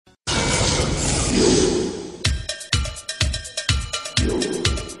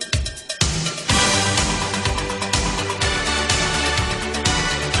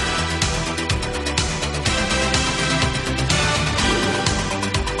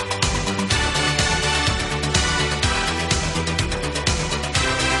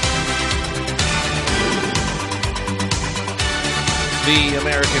The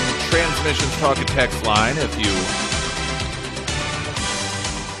American Transmissions Talk and Text line. If you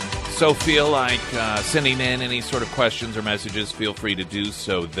so feel like sending in any sort of questions or messages, feel free to do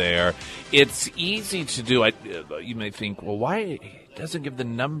so there. It's easy to do. You may think, well, why it doesn't give the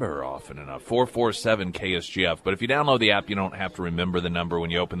number often enough? 447-KSGF. But if you download the app, you don't have to remember the number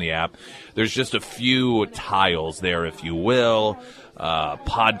when you open the app. There's just a few tiles there, if you will.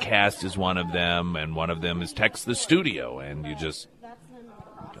 Podcast is one of them, and one of them is Text the Studio, and you just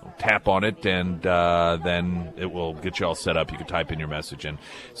tap on it, and then it will get you all set up. You can type in your message and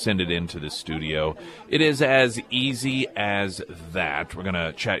send it into the studio. It is as easy as that. We're going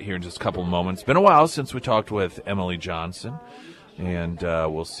to chat here in just a couple of moments. It's been a while since we talked with Emily Johnson, and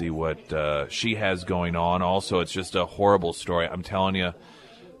we'll see what she has going on. Also, it's just a horrible story. I'm telling you,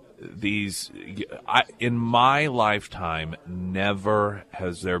 in my lifetime, never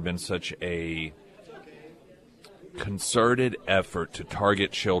has there been such a concerted effort to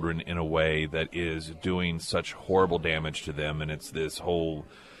target children in a way that is doing such horrible damage to them, and it's this whole,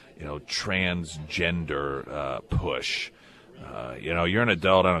 transgender push. You're an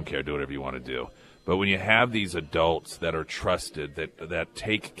adult, I don't care, do whatever you want to do. But when you have these adults that are trusted, that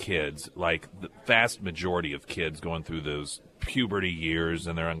take kids, like the vast majority of kids going through those puberty years,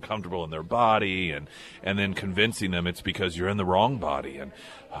 and they're uncomfortable in their body, and then convincing them it's because you're in the wrong body, and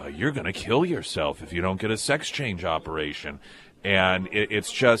you're going to kill yourself if you don't get a sex change operation. And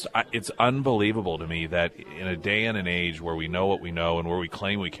it's unbelievable to me that in a day and an age where we know what we know and where we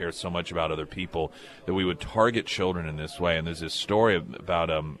claim we care so much about other people, that we would target children in this way. And there's this story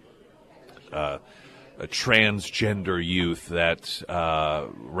about a transgender youth that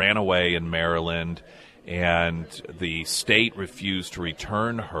ran away in Maryland, and the state refused to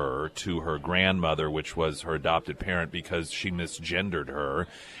return her to her grandmother, which was her adopted parent, because she misgendered her,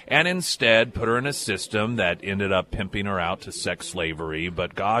 and instead put her in a system that ended up pimping her out to sex slavery.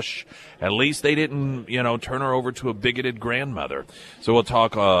 But gosh, at least they didn't, turn her over to a bigoted grandmother. So we'll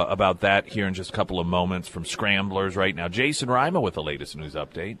talk about that here in just a couple of moments from Scramblers right now. Jason Rima with the latest news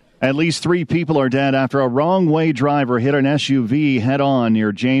update. At least 3 people are dead after a wrong-way driver hit an SUV head-on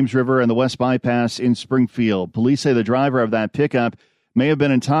near James River and the West Bypass in Springfield. Police say the driver of that pickup may have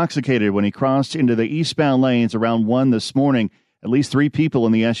been intoxicated when he crossed into the eastbound lanes around 1 this morning. At least 3 people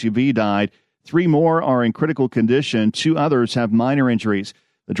in the SUV died. 3 more are in critical condition. 2 others have minor injuries.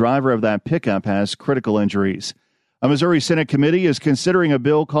 The driver of that pickup has critical injuries. A Missouri Senate committee is considering a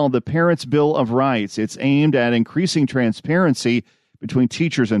bill called the Parents' Bill of Rights. It's aimed at increasing transparency between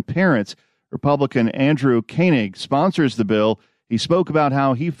teachers and parents. Republican Andrew Koenig sponsors the bill. He spoke about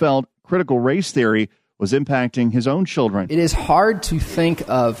how he felt critical race theory was impacting his own children. It is hard to think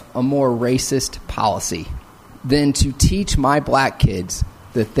of a more racist policy than to teach my black kids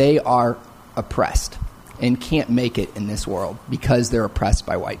that they are oppressed and can't make it in this world because they're oppressed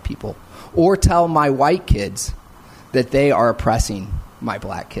by white people, or tell my white kids that they are oppressing my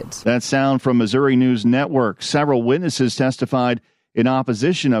black kids. That sound from Missouri News Network. Several witnesses testified in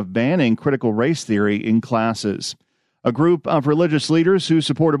opposition of banning critical race theory in classes. A group of religious leaders who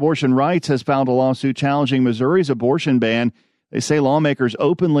support abortion rights has filed a lawsuit challenging Missouri's abortion ban. They say lawmakers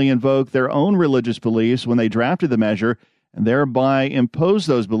openly invoke their own religious beliefs when they drafted the measure and thereby impose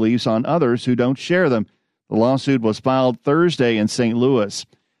those beliefs on others who don't share them. The lawsuit was filed Thursday in St. Louis.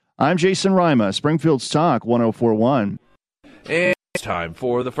 I'm Jason Rima, Springfield's Talk 104.1. It's time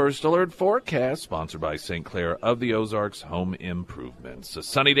for the First Alert Forecast, sponsored by St. Clair of the Ozarks Home Improvements. A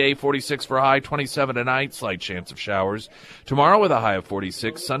sunny day, 46 for a high, 27 tonight, slight chance of showers. Tomorrow with a high of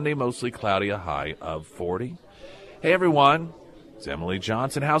 46, Sunday mostly cloudy, a high of 40. Hey, everyone. It's Emily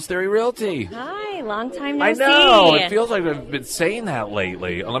Johnson, House Theory Realty. Hi, long time no see. I know. It feels like I've been saying that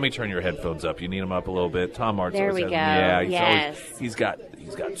lately. Let me turn your headphones up. You need them up a little bit. Tom Martz. There we go. Yeah, he's got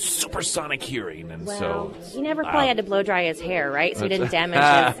supersonic hearing, and so he never probably had to blow dry his hair, right? So he didn't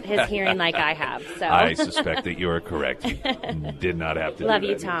damage his hearing like I have. So I suspect that you are correct. He did not have to. Love do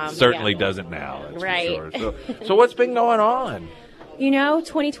you, that. Tom. Certainly doesn't now. That's right. For sure. So what's been going on?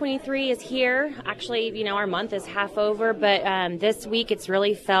 2023 is here. Actually, our month is half over, but this week it's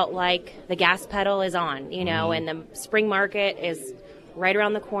really felt like the gas pedal is on, and the spring market is right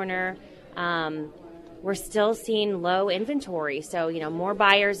around the corner. We're still seeing low inventory, so, more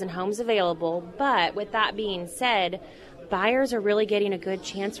buyers and homes available. But with that being said, buyers are really getting a good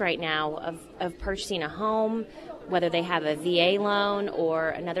chance right now of purchasing a home, whether they have a VA loan or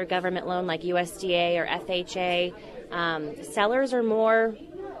another government loan like USDA or FHA. Sellers are more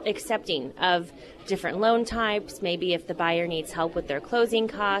accepting of different loan types. Maybe if the buyer needs help with their closing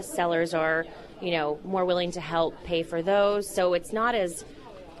costs, sellers are, more willing to help pay for those. So it's not as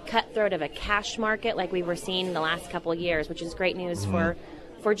cutthroat of a cash market like we were seeing in the last couple of years, which is great news for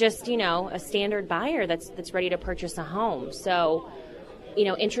just, a standard buyer that's ready to purchase a home. So,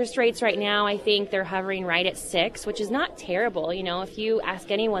 interest rates right now, I think they're hovering right at 6, which is not terrible. If you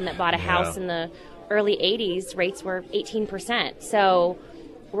ask anyone that bought a house in the early 80s, rates were 18%. So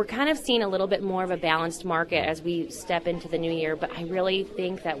we're kind of seeing a little bit more of a balanced market as we step into the new year. But I really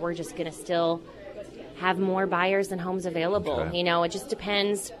think that we're just going to still have more buyers than homes available. Okay. It just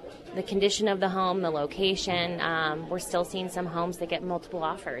depends the condition of the home, the location. We're still seeing some homes that get multiple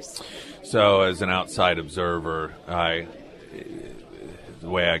offers. So as an outside observer, the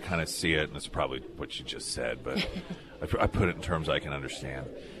way I kind of see it, and it's probably what you just said, but I put it in terms I can understand,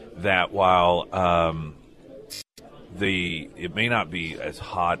 that while it may not be as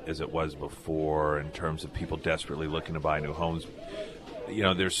hot as it was before in terms of people desperately looking to buy new homes,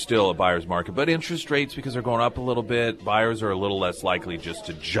 there's still a buyer's market. But interest rates, because they're going up a little bit, buyers are a little less likely just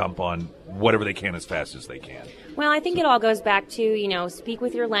to jump on whatever they can as fast as they can. Well, I think it all goes back to, speak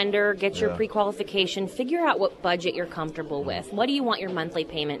with your lender, get your pre-qualification, figure out what budget you're comfortable with. What do you want your monthly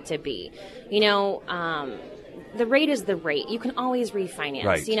payment to be? The rate is the rate. You can always refinance.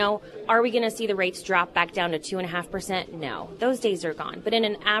 Right. Are we going to see the rates drop back down to 2.5%? No, those days are gone. But in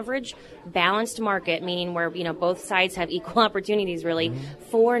an average balanced market, meaning where, both sides have equal opportunities, really,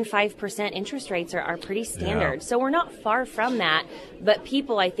 4 and 5% interest rates are pretty standard. Yeah. So we're not far from that. But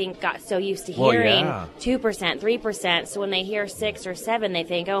people, I think, got so used to hearing 2%, 3%. So when they hear 6 or 7, they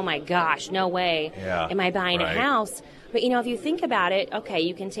think, oh my gosh, no way am I buying a house. But, if you think about it, okay,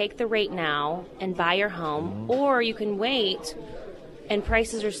 you can take the rate now and buy your home, or you can wait and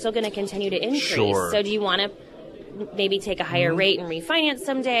prices are still going to continue to increase. Sure. So do you want to maybe take a higher rate and refinance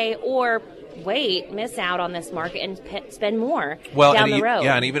someday, or wait, miss out on this market and spend more down the road?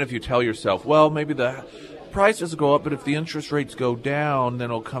 Yeah, and even if you tell yourself, well, maybe the prices go up, but if the interest rates go down, then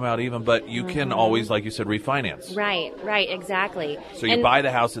it'll come out even. But you can always, like you said, refinance. Right, exactly. So you buy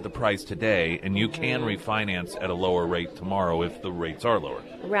the house at the price today, and you can refinance at a lower rate tomorrow if the rates are lower.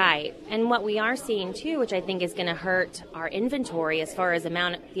 Right. And what we are seeing, too, which I think is going to hurt our inventory as far as the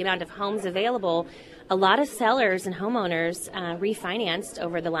amount of homes available, a lot of sellers and homeowners refinanced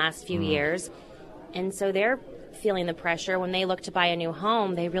over the last few years. And so they're feeling the pressure when they look to buy a new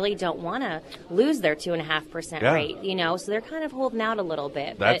home. They really don't want to lose their 2.5% rate, so they're kind of holding out a little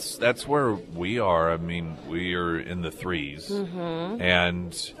bit. That's where we are. I mean, we are in the 3s,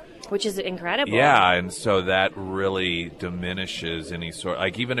 and which is incredible. Yeah, and so that really diminishes any sort.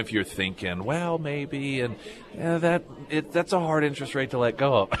 Like even if you're thinking, well, maybe, and that's a hard interest rate to let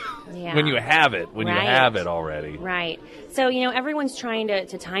go of when you have it. You have it already. Right. So everyone's trying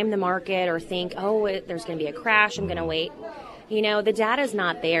to time the market or think, there's going to be a crash. I'm going to wait. The data's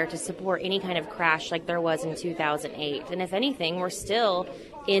not there to support any kind of crash like there was in 2008. And if anything, we're still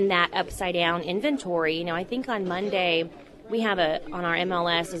in that upside down inventory. I think on Monday, we have on our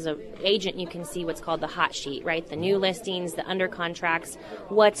MLS as an agent, you can see what's called the hot sheet, right? The new listings, the under contracts,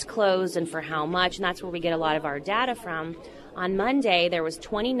 what's closed and for how much. And that's where we get a lot of our data from. On Monday, there was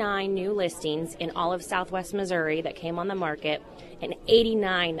 29 new listings in all of Southwest Missouri that came on the market and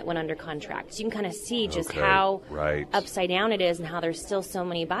 89 that went under contract. So you can kind of see just how upside down it is and how there's still so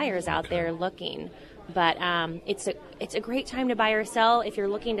many buyers out there looking. But it's a great time to buy or sell. If you're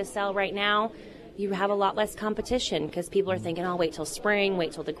looking to sell right now, you have a lot less competition because people are thinking, wait till spring,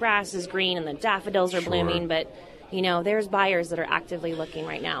 wait till the grass is green and the daffodils are blooming. But, there's buyers that are actively looking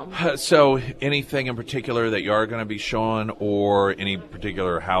right now. So anything in particular that you are going to be showing or any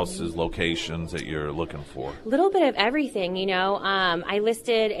particular houses, locations that you're looking for? A little bit of everything, I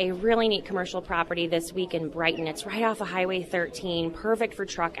listed a really neat commercial property this week in Brighton. It's right off of Highway 13, perfect for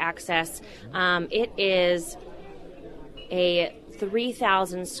truck access. It is a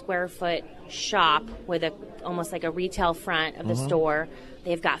 3,000 square foot shop with almost like a retail front of the store.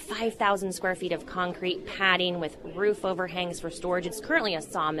 They've got 5,000 square feet of concrete padding with roof overhangs for storage. It's currently a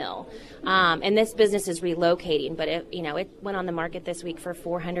sawmill, and this business is relocating. But it went on the market this week for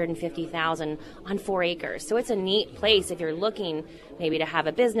 $450,000 on 4 acres. So it's a neat place if you're looking maybe to have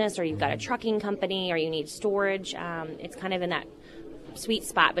a business or you've got a trucking company or you need storage. It's kind of in that sweet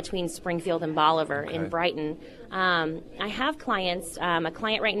spot between Springfield and Bolivar in Brighton. I have clients, a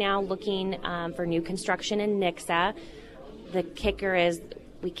client right now looking for new construction in Nixa. The kicker is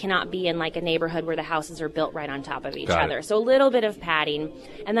we cannot be in like a neighborhood where the houses are built right on top of each other. So a little bit of padding.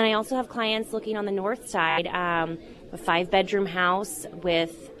 And then I also have clients looking on the north side, a 5-bedroom house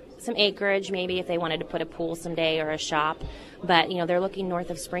with some acreage, maybe if they wanted to put a pool someday or a shop. But, they're looking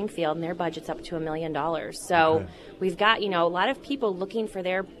north of Springfield, and their budget's up to $1 million. So we've got, a lot of people looking for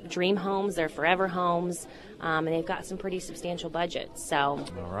their dream homes, their forever homes, and they've got some pretty substantial budgets. So,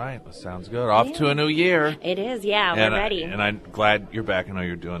 all right, that sounds good. Off to a new year. It is, yeah. We're ready. And I'm glad you're back. I know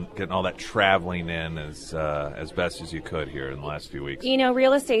you're getting all that traveling in as best as you could here in the last few weeks.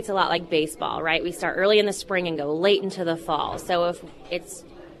 Real estate's a lot like baseball, right? We start early in the spring and go late into the fall. So if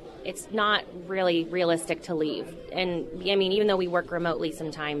it's not really realistic to leave. And even though we work remotely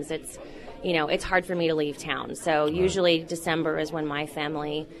sometimes, it's hard for me to leave town. So usually December is when my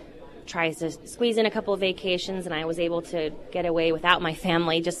family tries to squeeze in a couple of vacations, and I was able to get away without my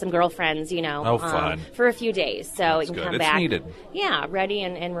family, just some girlfriends, fun. For a few days. So we can come back. It's needed. Yeah, ready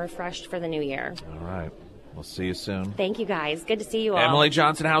and refreshed for the new year. All right. We'll see you soon. Thank you, guys. Good to see you all. Emily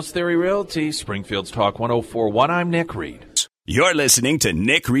Johnson, House Theory Realty, Springfield's Talk 104.1. I'm Nick Reed. You're listening to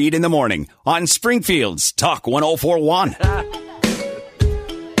Nick Reed in the Morning on Springfield's Talk 104.1.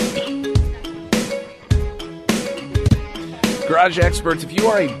 Garage experts, if you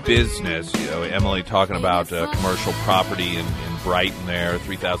are a business, Emily talking about commercial property in Brighton there,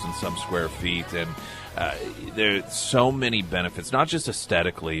 3,000 some square feet, and there's so many benefits, not just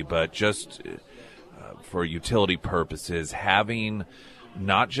aesthetically, but just for utility purposes, having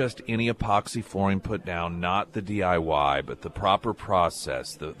not just any epoxy flooring put down, not the DIY, but the proper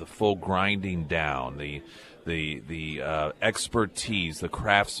process, the full grinding down, the expertise, the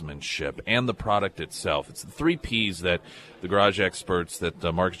craftsmanship, and the product itself. It's the 3 Ps that the garage experts that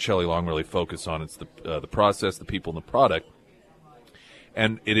Mark and Shelley Long really focus on. It's the process, the people, and the product.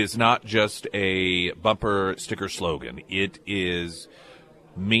 And it is not just a bumper sticker slogan. It is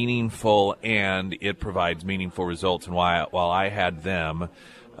meaningful, and it provides meaningful results. And while I had them,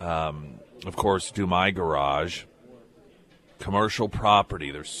 of course, do my garage, commercial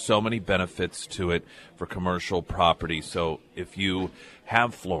property, there's so many benefits to it for commercial property. So if you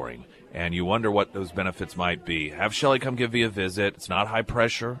have flooring and you wonder what those benefits might be, have Shelley come give you a visit. It's not high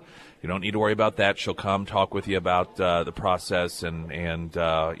pressure. You don't need to worry about that. She'll come talk with you about the process and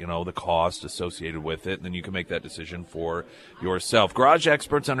the cost associated with it, and then you can make that decision for yourself. Garage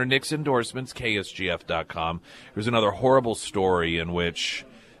experts under Nick's endorsements, ksgf.com. Here's another horrible story in which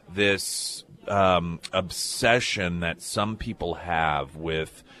this obsession that some people have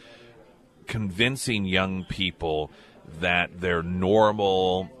with convincing young people that their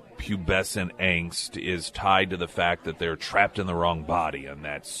normal pubescent angst is tied to the fact that they're trapped in the wrong body and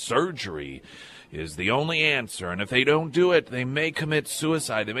that surgery is the only answer. And if they don't do it, they may commit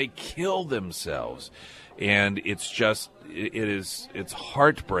suicide. They may kill themselves. And it's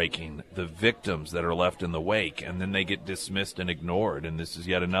heartbreaking, the victims that are left in the wake, and then they get dismissed and ignored. And this is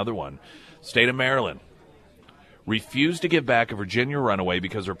yet another one. State of Maryland refused to give back a Virginia runaway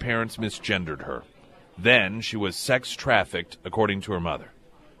because her parents misgendered her. Then she was sex trafficked, according to her mother.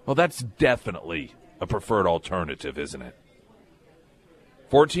 Well, that's definitely a preferred alternative, isn't it?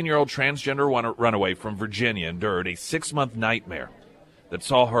 14-year-old transgender runaway from Virginia endured a 6-month nightmare that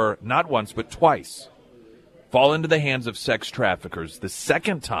saw her not once but twice fall into the hands of sex traffickers, the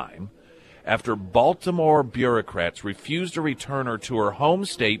second time after Baltimore bureaucrats refused to return her to her home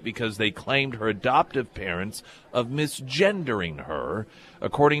state because they claimed her adoptive parents of misgendering her,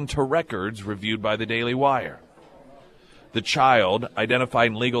 according to records reviewed by the Daily Wire. The child,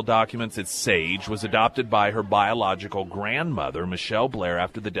 identified in legal documents as Sage, was adopted by her biological grandmother, Michelle Blair,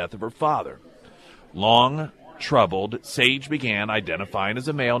 after the death of her father. Long troubled, Sage began identifying as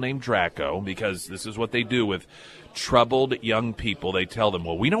a male named Draco, because this is what they do with troubled young people. They tell them,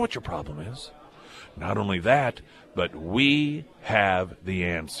 well, we know what your problem is. Not only that, but we have the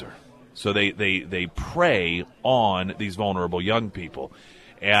answer. So they prey on these vulnerable young people.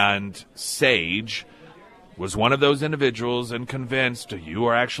 And Sage was one of those individuals and convinced you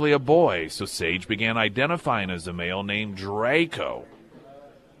are actually a boy. So Sage began identifying as a male named Draco.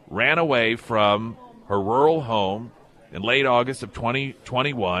 Ran away from her rural home in late August of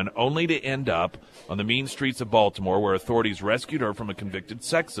 2021, only to end up on the mean streets of Baltimore, where authorities rescued her from a convicted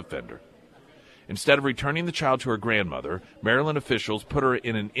sex offender. Instead of returning the child to her grandmother, Maryland officials put her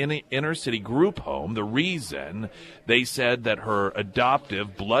in an inner-city group home. The reason, they said that her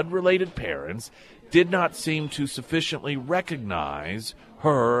adoptive, blood-related parents did not seem to sufficiently recognize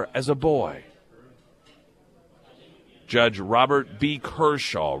her as a boy. Judge Robert B.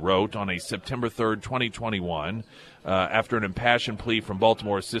 Kershaw wrote on a September 3rd, 2021, after an impassioned plea from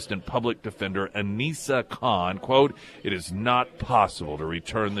Baltimore Assistant Public Defender Anissa Khan, quote, "It is not possible to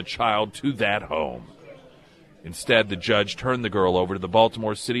return the child to that home." Instead, the judge turned the girl over to the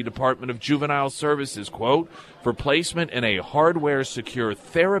Baltimore City Department of Juvenile Services, quote, for placement in a hardware-secure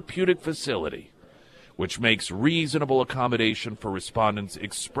therapeutic facility, which makes reasonable accommodation for respondents'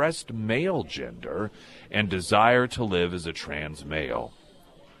 expressed male gender and desire to live as a trans male.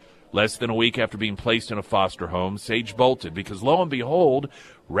 Less than a week after being placed in a foster home, Sage bolted because, lo and behold,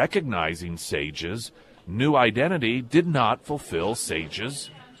 recognizing Sage's new identity did not fulfill Sage's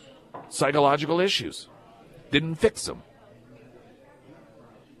psychological issues. Didn't fix them.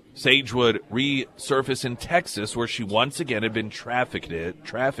 Sage would resurface in Texas, where she once again had been trafficked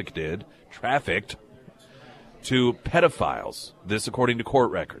to pedophiles. This according to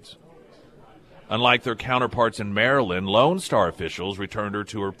court records. Unlike their counterparts in Maryland, Lone Star officials returned her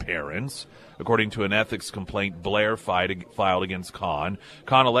to her parents. According to an ethics complaint Blair filed against Kahn,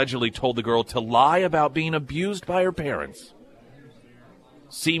 Kahn allegedly told the girl to lie about being abused by her parents,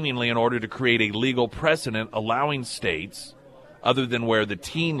 seemingly in order to create a legal precedent allowing states other than where the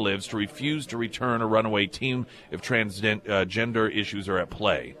teen lives to refuse to return a runaway teen if transgender issues are at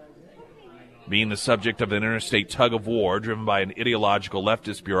play. Being the subject of an interstate tug-of-war driven by an ideological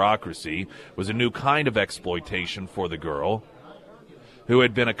leftist bureaucracy was a new kind of exploitation for the girl, who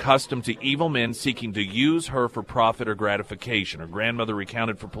had been accustomed to evil men seeking to use her for profit or gratification. Her grandmother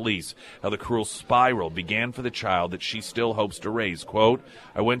recounted for police how the cruel spiral began for the child that she still hopes to raise. Quote,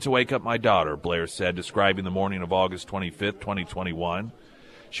 I went to wake up my daughter, Blair said, describing the morning of August 25th, 2021.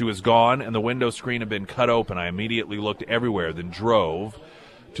 She was gone, and the window screen had been cut open. I immediately looked everywhere, then drove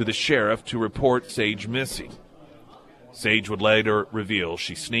to the sheriff to report Sage missing. Sage would later reveal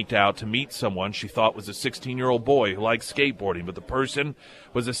she sneaked out to meet someone she thought was a 16-year-old boy who liked skateboarding, but the person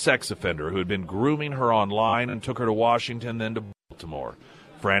was a sex offender who had been grooming her online and took her to Washington, then to Baltimore.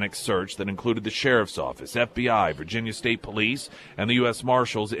 Frantic search that included the sheriff's office, FBI, Virginia State Police, and the U.S.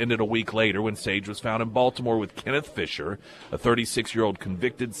 Marshals ended a week later when Sage was found in Baltimore with Kenneth Fisher, a 36-year-old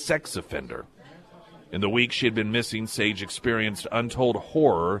convicted sex offender. In the week she had been missing, Sage experienced untold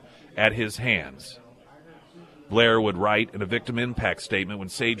horror at his hands. Blair would write in a victim impact statement, when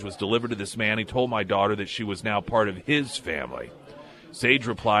Sage was delivered to this man, he told my daughter that she was now part of his family. Sage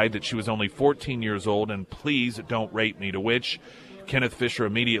replied that she was only 14 years old and please don't rape me, to which Kenneth Fisher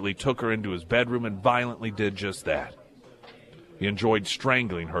immediately took her into his bedroom and violently did just that. He enjoyed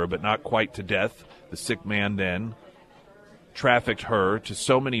strangling her, but not quite to death. The sick man then trafficked her to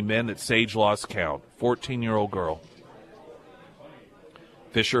so many men that Sage lost count. 14-year-old girl.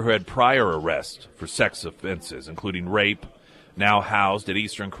 Fisher, who had prior arrests for sex offenses, including rape, now housed at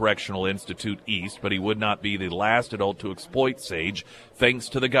Eastern Correctional Institute East, but he would not be the last adult to exploit Sage, thanks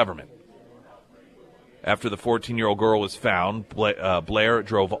to the government. After the 14-year-old girl was found, Blair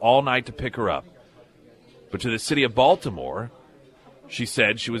drove all night to pick her up. But to the city of Baltimore, she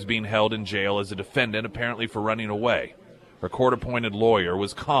said she was being held in jail as a defendant, apparently for running away. Her court-appointed lawyer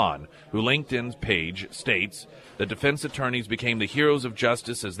was Kahn, who LinkedIn's page states that defense attorneys became the heroes of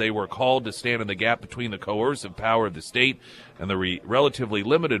justice as they were called to stand in the gap between the coercive power of the state and the relatively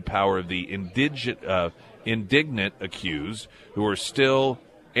limited power of the indignant accused, who are still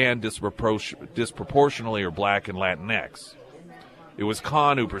and disproportionately are black and Latinx. It was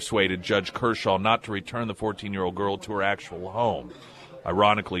Kahn who persuaded Judge Kershaw not to return the 14-year-old girl to her actual home.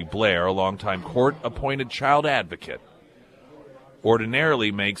 Ironically, Blair, a longtime court-appointed child advocate,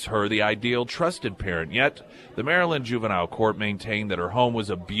 ordinarily makes her the ideal trusted parent. Yet, the Maryland Juvenile Court maintained that her home was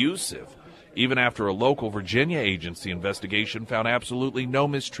abusive, even after a local Virginia agency investigation found absolutely no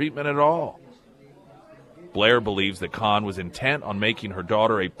mistreatment at all. Blair believes that Kahn was intent on making her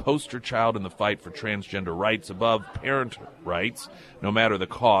daughter a poster child in the fight for transgender rights above parent rights, no matter the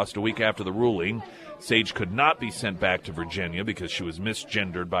cost. A week after the ruling, Sage could not be sent back to Virginia because she was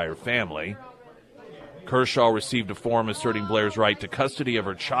misgendered by her family. Kershaw received a form asserting Blair's right to custody of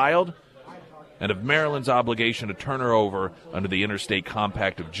her child and of Maryland's obligation to turn her over under the Interstate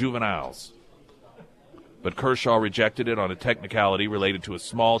Compact of Juveniles. But Kershaw rejected it on a technicality related to a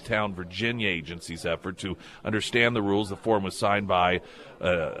small-town Virginia agency's effort to understand the rules. The form was signed by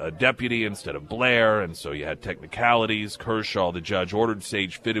a deputy instead of Blair, and so you had technicalities. Kershaw, the judge, ordered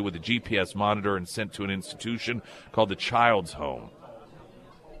Sage fitted with a GPS monitor and sent to an institution called the Child's Home.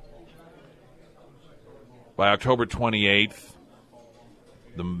 By October 28th,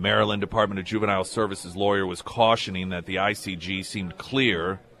 the Maryland Department of Juvenile Services lawyer was cautioning that the ICG seemed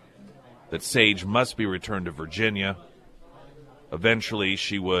clear that Sage must be returned to Virginia. Eventually,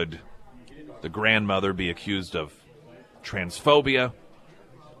 the grandmother, be accused of transphobia,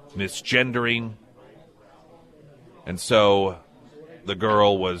 misgendering, and so the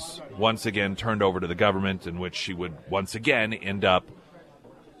girl was once again turned over to the government, in which she would once again end up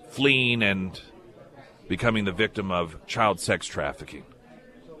fleeing and becoming the victim of child sex trafficking.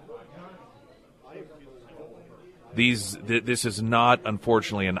 This is not,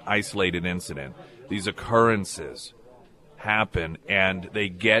 unfortunately, an isolated incident. These occurrences happen, and they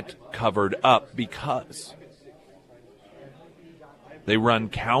get covered up because they run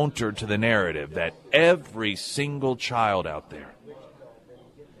counter to the narrative that every single child out there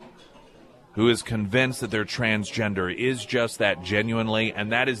who is convinced that they're transgender is just that genuinely,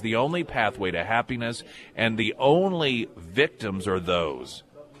 and that is the only pathway to happiness, and the only victims are those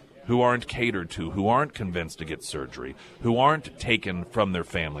who aren't catered to, who aren't convinced to get surgery, who aren't taken from their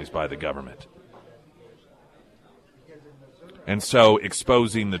families by the government. And so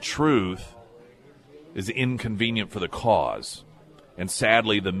exposing the truth is inconvenient for the cause. And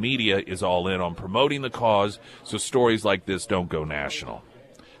sadly, the media is all in on promoting the cause, so stories like this don't go national.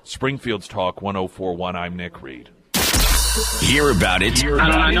 Springfield's Talk 1041, I'm Nick Reed. Hear about it.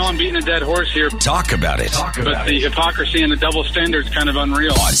 I know I'm beating a dead horse here. Talk about it. But the hypocrisy and the double standard is kind of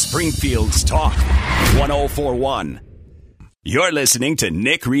unreal. On Springfield's Talk 1041. You're listening to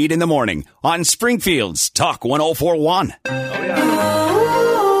Nick Reed in the Morning on Springfield's Talk 1041.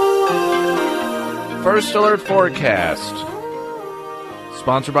 First Alert Forecast.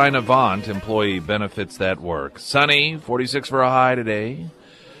 Sponsored by Navant, employee benefits that work. Sunny, 46 for a high today.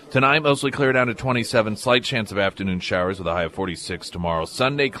 Tonight, mostly clear down to 27. Slight chance of afternoon showers with a high of 46 tomorrow.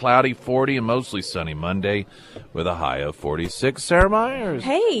 Sunday, cloudy, 40, and mostly sunny Monday with a high of 46. Sarah Myers.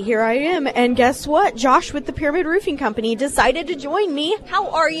 Hey, here I am. And guess what? Josh with the Pyramid Roofing Company decided to join me. How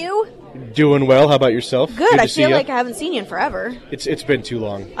are you? Doing well. How about yourself? Good. I to see feel ya. like I haven't seen you in forever. It's been too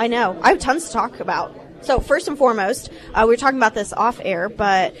long. I know. I have tons to talk about. So first and foremost, we were talking about this off air,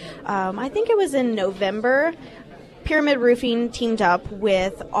 but I think it was in November. Pyramid Roofing teamed up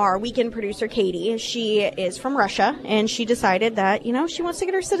with our weekend producer, Katie. She is from Russia, and she decided that, she wants to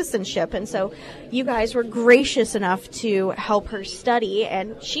get her citizenship. And so you guys were gracious enough to help her study,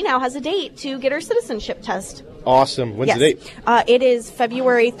 and she now has a date to get her citizenship test. Awesome. When's the date? It is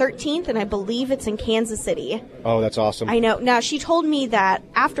February 13th, and I believe it's in Kansas City. Oh, that's awesome. I know. Now, she told me that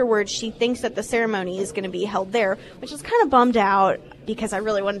afterwards she thinks that the ceremony is going to be held there, which is kind of bummed out because I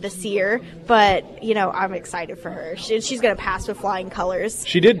really wanted to see her. But, I'm excited for her. She's going to pass with flying colors.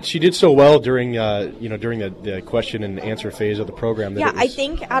 She did so well during the question and answer phase of the program. I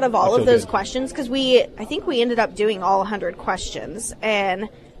think out of all of those questions, because I think we ended up doing all 100 questions, and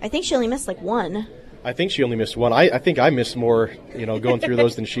I think she only missed like one. I think she only missed one. I think I missed more, going through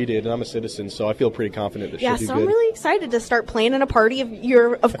those than she did, and I'm a citizen, so I feel pretty confident that she'll do good. I'm really excited to start planning a party.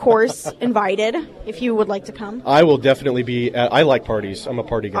 You're, of course, invited if you would like to come. I will definitely be. I like parties. I'm a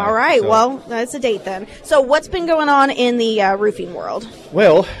party guy. All right, well, that's a date then. So what's been going on in the roofing world?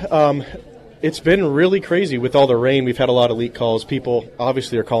 Well, it's been really crazy with all the rain. We've had a lot of leak calls. People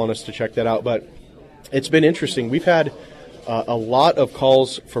obviously are calling us to check that out, but it's been interesting. We've had a lot of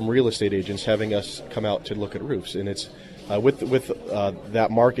calls from real estate agents having us come out to look at roofs, and it's with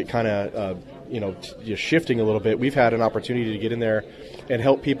that market kind of shifting a little bit. We've had an opportunity to get in there and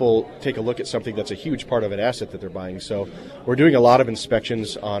help people take a look at something that's a huge part of an asset that they're buying. So we're doing a lot of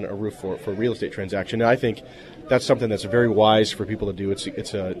inspections on a roof for a real estate transaction, and I think that's something that's very wise for people to do.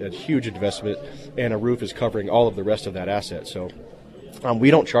 It's a huge investment, and a roof is covering all of the rest of that asset. So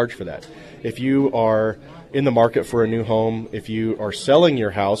we don't charge for that. If you are in the market for a new home, if you are selling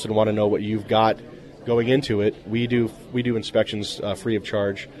your house and want to know what you've got going into it, we do inspections free of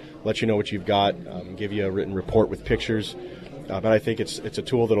charge, let you know what you've got, give you a written report with pictures. But I think it's a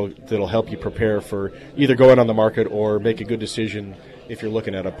tool that'll help you prepare for either going on the market or make a good decision if you're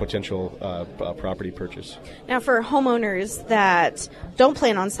looking at a potential property purchase. Now, for homeowners that don't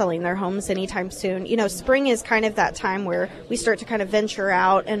plan on selling their homes anytime soon, spring is kind of that time where we start to kind of venture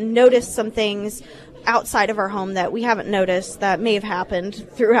out and notice some things outside of our home that we haven't noticed that may have happened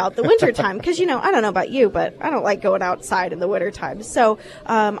throughout the wintertime. Because, I don't know about you, but I don't like going outside in the wintertime. So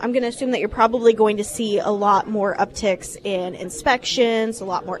I'm going to assume that you're probably going to see a lot more upticks in inspections, a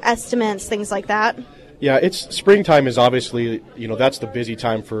lot more estimates, things like that. Yeah, it's springtime is obviously, that's the busy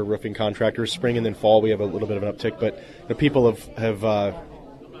time for roofing contractors. Spring and then fall, we have a little bit of an uptick. But people have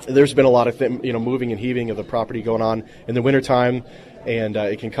there's been a lot of moving and heaving of the property going on in the wintertime, and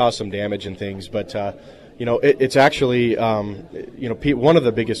it can cause some damage and things. But, it's actually, one of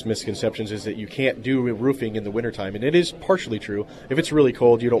the biggest misconceptions is that you can't do roofing in the wintertime. And it is partially true. If it's really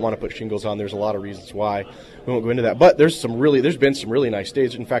cold, you don't want to put shingles on. There's a lot of reasons why. We won't go into that. But there's been some really nice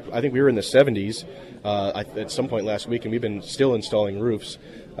days. In fact, I think we were in the 70s at some point last week, and we've been still installing roofs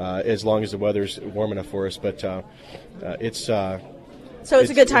as long as the weather's warm enough for us. But So it's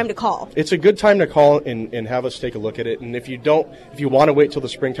a good time to call. It's a good time to call and have us take a look at it. And if you want to wait till the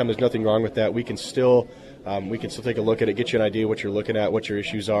springtime, there's nothing wrong with that. We can still take a look at it, get you an idea what you're looking at, what your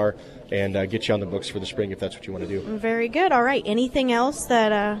issues are, and get you on the books for the spring if that's what you want to do. Very good. All right. Anything else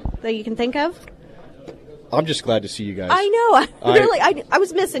that you can think of? I'm just glad to see you guys. I know. I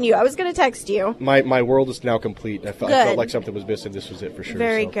was missing you. I was going to text you. My world is now complete. I felt like something was missing. This was it for sure.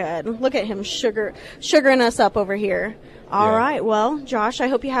 Very good. Look at him sugaring us up over here. All right. Well, Josh, I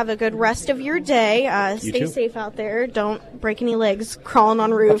hope you have a good rest of your day. Stay safe out there. Don't break any legs crawling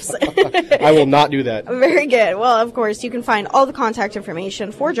on roofs. I will not do that. Very good. Well, of course, you can find all the contact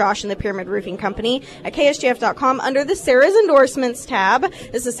information for Josh and the Pyramid Roofing Company at KSGF.com under the Sarah's Endorsements tab.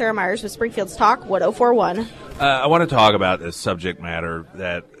 This is Sarah Myers with Springfield's Talk 1041. I want to talk about this subject matter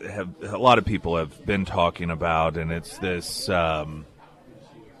that a lot of people have been talking about, and it's this the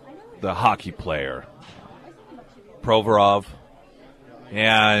hockey player, Provorov,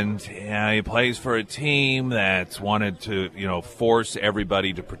 and he plays for a team that's wanted to, force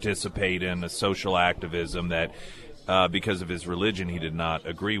everybody to participate in a social activism that, because of his religion, he did not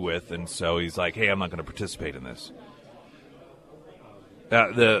agree with, and so he's like, "Hey, I'm not going to participate in this."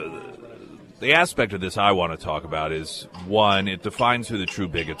 The aspect of this I want to talk about is, one, it defines who the true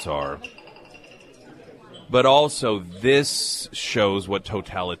bigots are, but also this shows what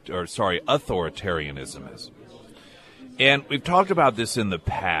authoritarianism is. And we've talked about this in the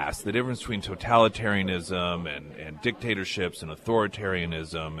past, the difference between totalitarianism and dictatorships and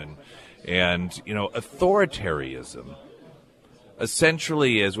authoritarianism. And authoritarianism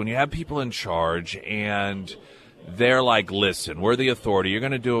essentially is when you have people in charge and they're like, listen, we're the authority. You're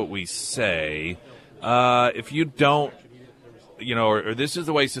going to do what we say. If you don't, or this is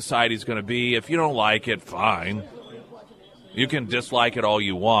the way society's going to be. If you don't like it, fine. You can dislike it all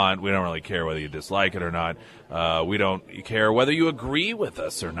you want. We don't really care whether you dislike it or not. We don't care whether you agree with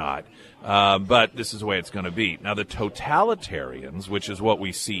us or not. But this is the way it's going to be. Now, the totalitarians, which is what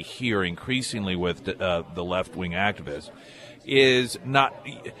we see here increasingly with the left-wing activists, is not.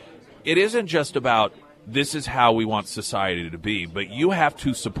 It isn't just about this is how we want society to be, but you have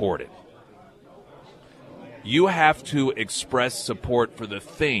to support it. You have to express support for the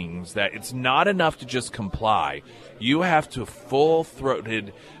things that it's not enough to just comply. You have to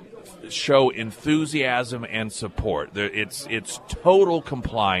full-throated show enthusiasm and support. It's total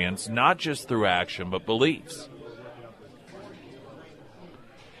compliance, not just through action, but beliefs.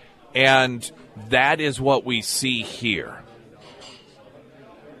 And that is what we see here.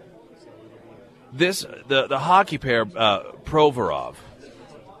 The hockey player, Provorov,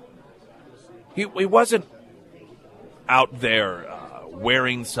 he wasn't out there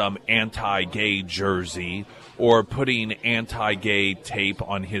wearing some anti-gay jersey or putting anti-gay tape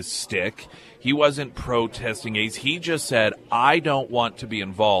on his stick. He wasn't protesting gays. He just said, I don't want to be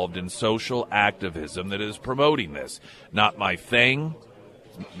involved in social activism that is promoting this. Not my thing.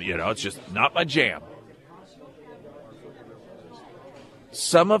 It's just not my jam.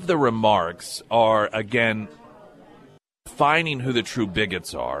 Some of the remarks are, again, defining who the true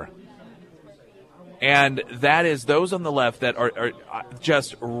bigots are. And that is those on the left that are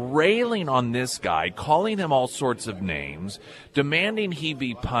just railing on this guy, calling him all sorts of names, demanding he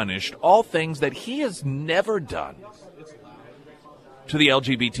be punished, all things that he has never done to the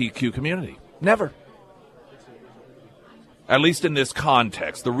LGBTQ community. Never. At least in this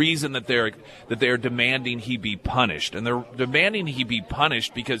context, the reason that they're demanding he be punished, and they're demanding he be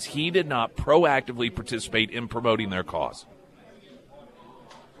punished because he did not proactively participate in promoting their cause.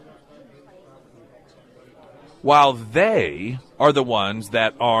 While they are the ones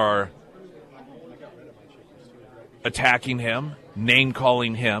that are attacking him,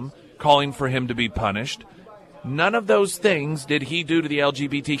 name-calling him, calling for him to be punished, none of those things did he do to the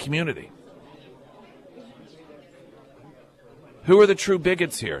LGBT community. Who are the true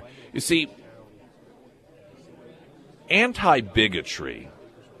bigots here? You see, anti-bigotry,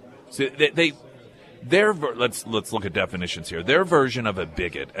 let's look at definitions here. Their version of a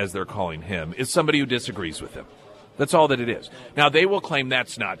bigot, as they're calling him, is somebody who disagrees with him. That's all that it is. Now, they will claim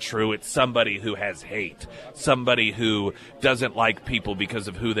that's not true. It's somebody who has hate, somebody who doesn't like people because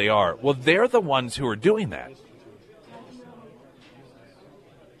of who they are. Well, they're the ones who are doing that.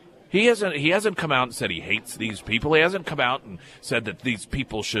 He hasn't come out and said he hates these people. He hasn't come out and said that these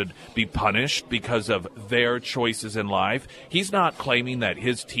people should be punished because of their choices in life. He's not claiming that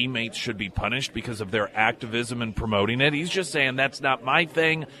his teammates should be punished because of their activism and promoting it. He's just saying that's not my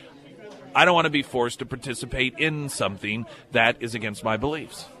thing. I don't want to be forced to participate in something that is against my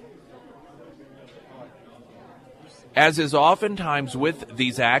beliefs. As is oftentimes with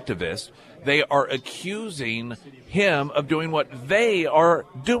these activists, they are accusing him of doing what they are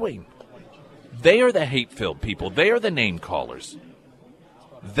doing. They are the hate-filled people. They are the name callers.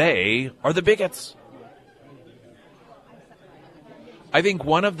 They are the bigots. I think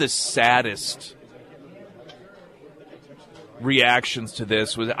one of the saddest reactions to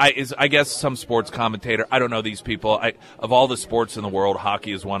this was I guess some sports commentator. I don't know these people. Of all the sports in the world,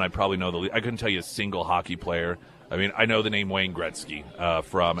 hockey is one I probably know the least. I couldn't tell you a single hockey player. I mean, I know the name Wayne Gretzky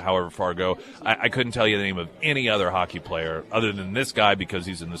from however far ago. I couldn't tell you the name of any other hockey player other than this guy because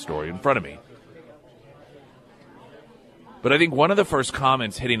he's in the story in front of me. But I think one of the first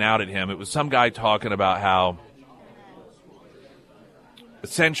comments hitting out at him, it was some guy talking about how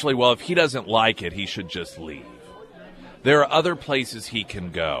essentially, well, if he doesn't like it, he should just leave. There are other places he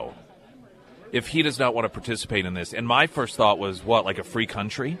can go if he does not want to participate in this. And my first thought was, what, like a free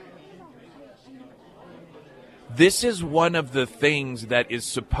country? This is one of the things that is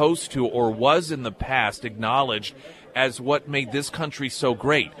supposed to, or was in the past, acknowledged as what made this country so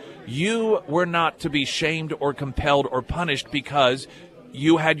great. You were not to be shamed or compelled or punished because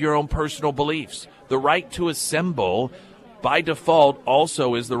you had your own personal beliefs. The right to assemble, by default,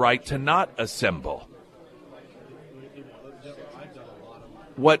 also is the right to not assemble.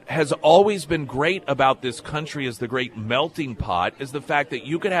 What has always been great about this country as the great melting pot is the fact that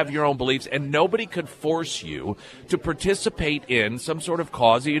you could have your own beliefs and nobody could force you to participate in some sort of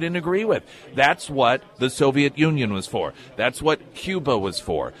cause that you didn't agree with. That's what the Soviet Union was for. That's what Cuba was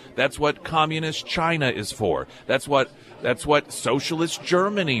for. That's what communist China is for. That's what socialist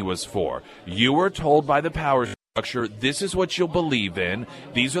Germany was for. You were told by the power structure, this is what you'll believe in,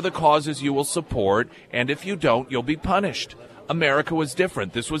 these are the causes you will support, and if you don't, you'll be punished. America was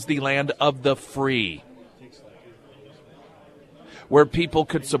different. This was the land of the free, where people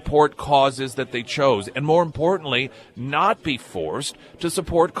could support causes that they chose, and more importantly, not be forced to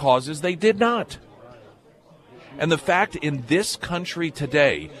support causes they did not. And the fact in this country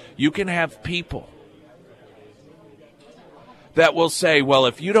today, you can have people that will say, well,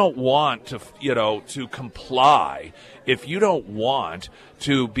 if you don't want to comply, if you don't want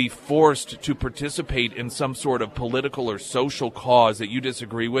to be forced to participate in some sort of political or social cause that you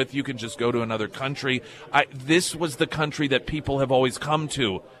disagree with, you can just go to another country. This was the country that people have always come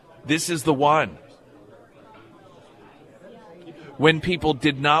to. This is the one. When people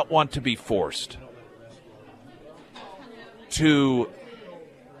did not want to be forced to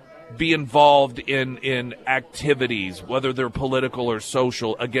be involved in activities, whether they're political or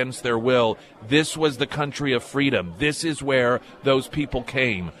social, against their will. This was the country of freedom. This is where those people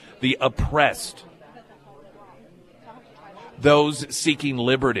came, the oppressed, those seeking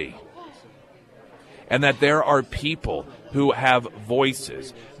liberty. And that there are people who have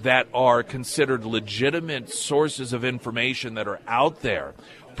voices that are considered legitimate sources of information that are out there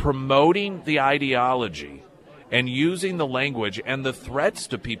promoting the ideology and using the language and the threats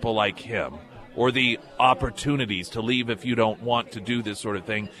to people like him, or the opportunities to leave if you don't want to do this sort of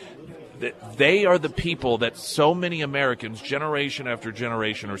thing. They are the people that so many Americans, generation after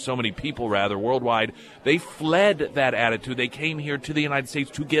generation, or so many people rather, worldwide, they fled that attitude. They came here to the United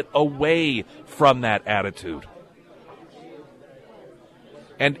States to get away from that attitude.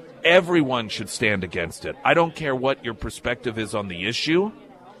 And everyone should stand against it. I don't care what your perspective is on the issue.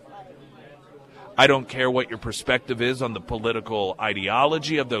 I don't care what your perspective is on the political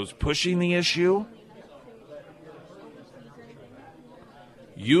ideology of those pushing the issue.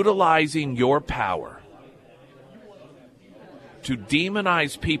 Utilizing your power to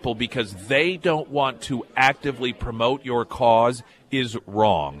demonize people because they don't want to actively promote your cause is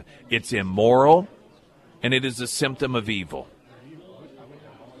wrong. It's immoral, and it is a symptom of evil.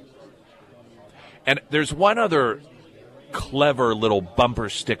 And there's one other clever little bumper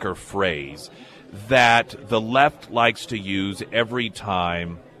sticker phrase that the left likes to use every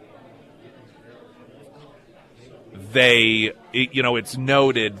time it's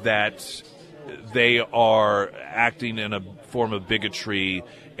noted that they are acting in a form of bigotry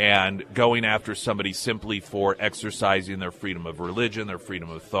and going after somebody simply for exercising their freedom of religion, their freedom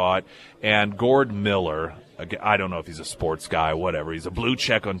of thought. And Gord Miller, I don't know if he's a sports guy or whatever, he's a blue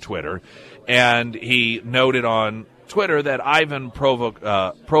check on Twitter, and he noted on Twitter that Ivan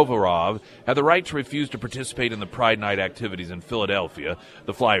Provorov had the right to refuse to participate in the Pride Night activities in Philadelphia.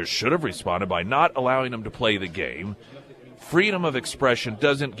 The Flyers should have responded by not allowing him to play the game. Freedom of expression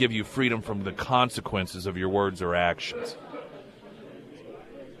doesn't give you freedom from the consequences of your words or actions.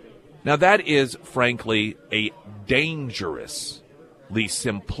 Now that is, frankly, a dangerously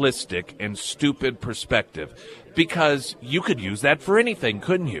simplistic and stupid perspective, because you could use that for anything,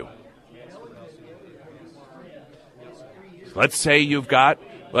 couldn't you? Let's say you've got,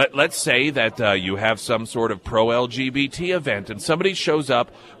 let's say that you have some sort of pro-LGBT event and somebody shows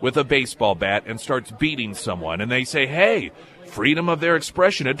up with a baseball bat and starts beating someone, and they say, hey, freedom of their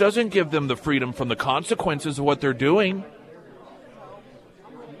expression. It doesn't give them the freedom from the consequences of what they're doing.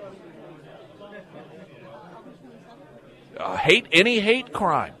 Any hate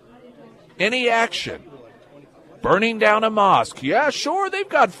crime, any action, burning down a mosque. Yeah, sure, they've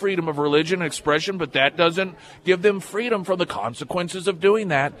got freedom of religion and expression, but that doesn't give them freedom from the consequences of doing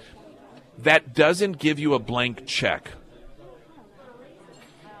that. That doesn't give you a blank check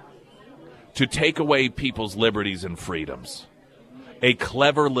to take away people's liberties and freedoms. A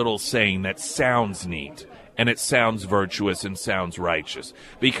clever little saying that sounds neat, and it sounds virtuous and sounds righteous,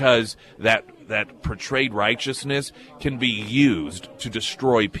 because that portrayed righteousness can be used to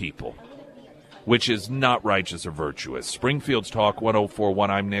destroy people, which is not righteous or virtuous. Springfield's Talk 104.1,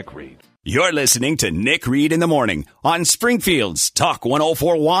 I'm Nick Reed. You're listening to Nick Reed in the Morning on Springfield's Talk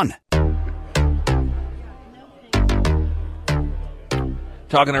 104.1.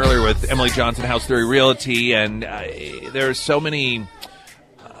 Talking earlier with Emily Johnson, House Theory Realty, and there are so many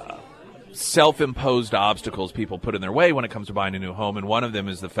self-imposed obstacles people put in their way when it comes to buying a new home, and one of them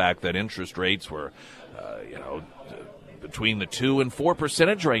is the fact that interest rates were, between the 2 and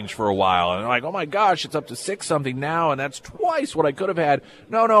 4% range for a while, and like, oh my gosh, it's up to 6 something now, and that's twice what I could have had.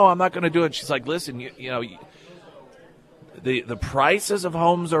 No, I'm not going to do it. She's like, listen, the prices of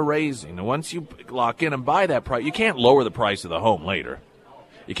homes are raising, and once you lock in and buy that price, you can't lower the price of the home later.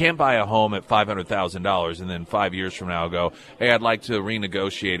 You can't buy a home at $500,000 and then 5 years from now go, hey, I'd like to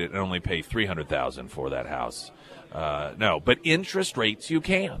renegotiate it and only pay $300,000 for that house. No, but interest rates you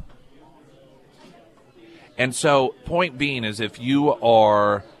can. And so, point being is, if you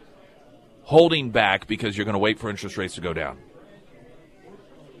are holding back because you're going to wait for interest rates to go down,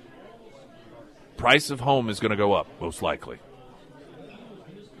 price of home is going to go up, most likely.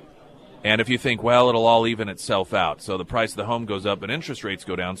 And if you think, well, it'll all even itself out, so the price of the home goes up and interest rates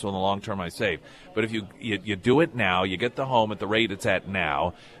go down, so in the long term I save. But if you do it now, you get the home at the rate it's at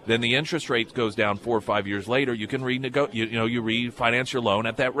now, then the interest rate goes down 4 or 5 years later, you can you refinance your loan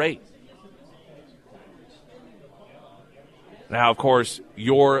at that rate. Now, of course,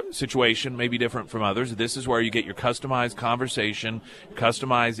 your situation may be different from others. This is where you get your customized conversation,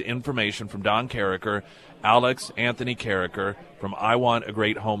 customized information from Don Carricker, Alex Anthony Carricker from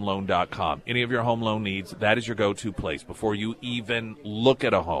IWantAGreatHomeLoan.com. Any of your home loan needs, that is your go-to place before you even look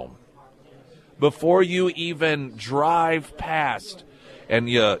at a home. Before you even drive past and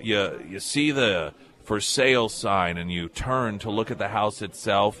you see the for sale sign and you turn to look at the house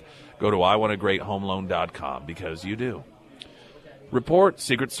itself, go to IWantAGreatHomeLoan.com, because you do. Report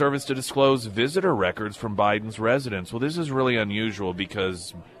Secret Service to disclose visitor records from Biden's residence. Well, this is really unusual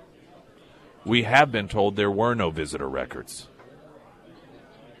because we have been told there were no visitor records.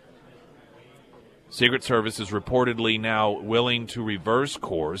 Secret Service is reportedly now willing to reverse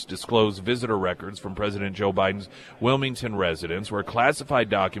course, disclose visitor records from President Joe Biden's Wilmington residence, where classified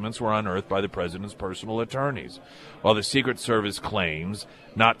documents were unearthed by the president's personal attorneys. While the Secret Service claims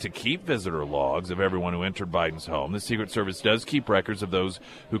not to keep visitor logs of everyone who entered Biden's home, the Secret Service does keep records of those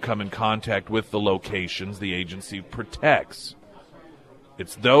who come in contact with the locations the agency protects.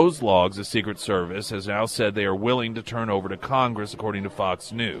 It's those logs the Secret Service has now said they are willing to turn over to Congress, according to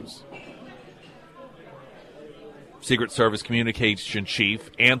Fox News. Secret Service Communication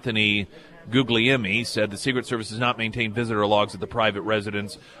Chief Anthony Guglielmi said the Secret Service does not maintain visitor logs at the private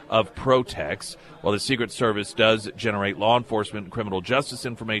residence of Protex. While the Secret Service does generate law enforcement and criminal justice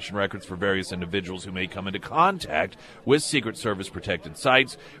information records for various individuals who may come into contact with Secret Service protected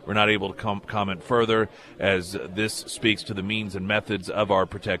sites, we're not able to comment further, as this speaks to the means and methods of our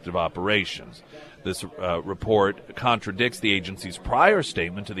protective operations. This report contradicts the agency's prior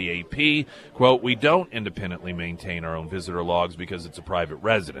statement to the AP, quote, we don't independently maintain our own visitor logs because it's a private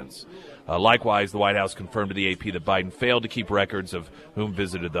residence. Likewise, the White House confirmed to the AP that Biden failed to keep records of whom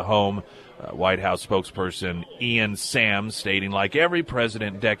visited the home. White House spokesperson Ian Sams stating, like every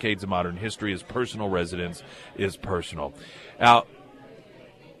president in decades of modern history, his personal residence is personal. Now,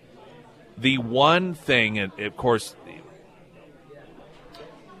 the one thing, of course,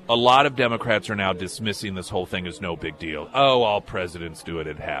 a lot of Democrats are now dismissing this whole thing as no big deal. Oh, all presidents do it,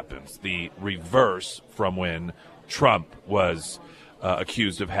 it happens. The reverse from when Trump was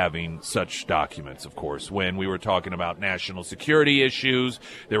accused of having such documents, of course. When we were talking about national security issues,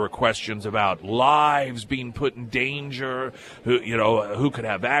 there were questions about lives being put in danger, who could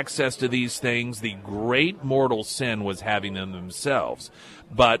have access to these things. The great mortal sin was having them themselves.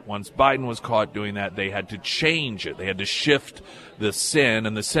 But once Biden was caught doing that, they had to change it. They had to shift the sin,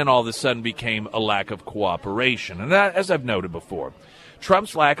 and the sin all of a sudden became a lack of cooperation. And that, as I've noted before,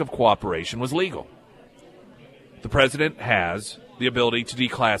 Trump's lack of cooperation was legal. The president has the ability to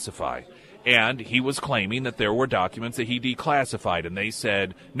declassify, and he was claiming that there were documents that he declassified, and they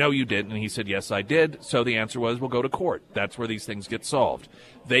said, no, you didn't, and he said, yes, I did. So the answer was, we'll go to court. That's where these things get solved.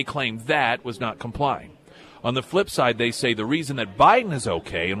 They claimed that was not complying. On the flip side, they say the reason that Biden is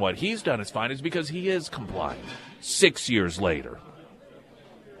okay and what he's done is fine is because he is complying 6 years later.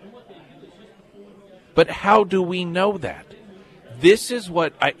 But how do we know that? This is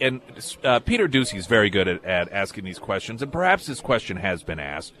what Peter Doocy is very good at asking these questions, and perhaps this question has been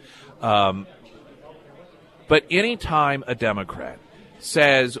asked. But any time a Democrat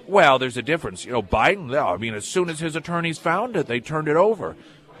says, well, there's a difference, Biden, as soon as his attorneys found it, they turned it over.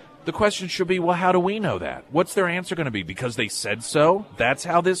 The question should be, well, how do we know that? What's their answer going to be? Because they said so? That's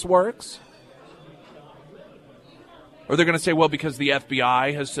how this works? Or they're going to say, well, because the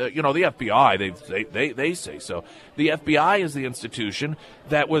FBI has, the FBI, they say so. The FBI is the institution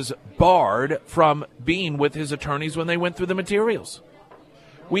that was barred from being with his attorneys when they went through the materials.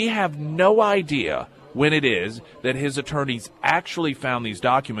 We have no idea when it is that his attorneys actually found these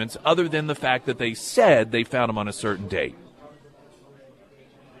documents, other than the fact that they said they found them on a certain date.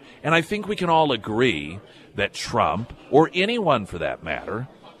 And I think we can all agree that Trump, or anyone for that matter,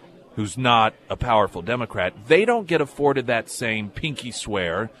 who's not a powerful Democrat, they don't get afforded that same pinky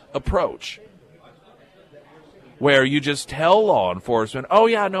swear approach, where you just tell law enforcement, oh,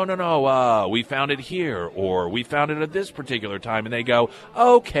 yeah, no, we found it here, or we found it at this particular time, and they go,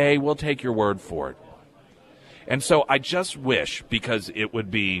 okay, we'll take your word for it. And so I just wish, because it would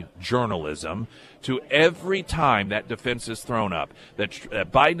be journalism, to every time that defense is thrown up, that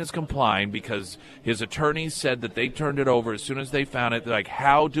Biden is complying because his attorneys said that they turned it over as soon as they found it. Like,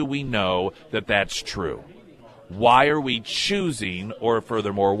 how do we know that that's true? Why are we choosing, or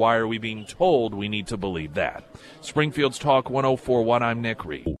furthermore, why are we being told we need to believe that? Springfield's Talk 104.1, I'm Nick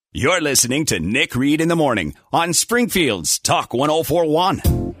Reed. You're listening to Nick Reed in the Morning on Springfield's Talk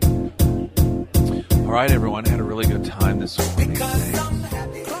 104.1. All right, everyone, had a really good time this morning.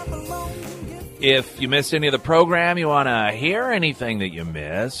 If you missed any of the program, you want to hear anything that you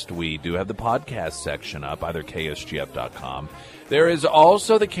missed, we do have the podcast section up, either ksgf.com. There is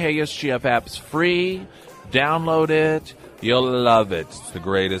also the KSGF app's free. Download it. You'll love it. It's the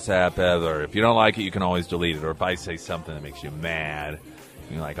greatest app ever. If you don't like it, you can always delete it. Or if I say something that makes you mad,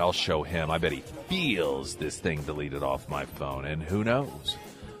 you're like, I'll show him. I bet he feels this thing deleted off my phone. And who knows?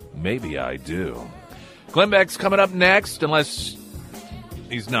 Maybe I do. Glenn Beck's coming up next, unless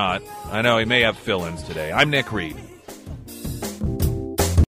he's not. I know he may have fill-ins today. I'm Nick Reed.